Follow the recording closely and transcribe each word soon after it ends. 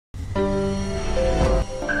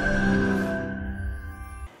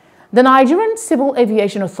The Nigerian Civil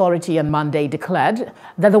Aviation Authority on Monday declared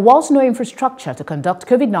that there was no infrastructure to conduct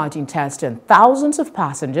COVID-19 tests on thousands of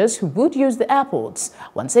passengers who would use the airports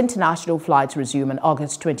once international flights resume on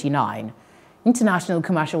August 29. International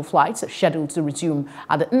commercial flights are scheduled to resume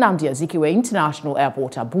at the Nnamdi Azikiwe International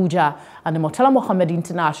Airport, Abuja, and the Murtala Mohammed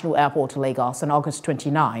International Airport, Lagos, on August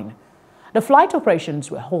 29. The flight operations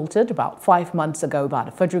were halted about 5 months ago by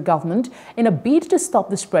the federal government in a bid to stop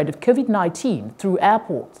the spread of COVID-19 through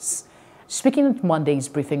airports. Speaking at Monday's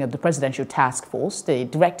briefing of the Presidential Task Force, the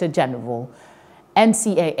Director General,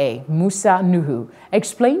 NCAA, Musa Nuhu,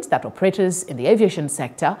 explained that operators in the aviation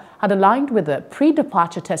sector had aligned with the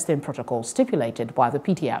pre-departure testing protocol stipulated by the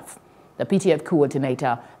PTF. The PTF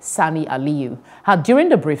coordinator, Sani Aliyu, had during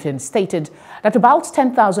the briefing stated that about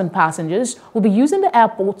 10,000 passengers will be using the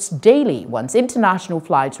airports daily once international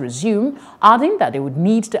flights resume, adding that they would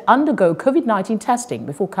need to undergo COVID-19 testing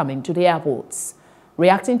before coming to the airports.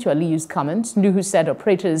 Reacting to Aliyu's comments, Nuhu said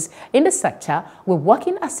operators in the sector were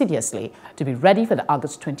working assiduously to be ready for the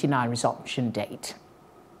August 29 resumption date.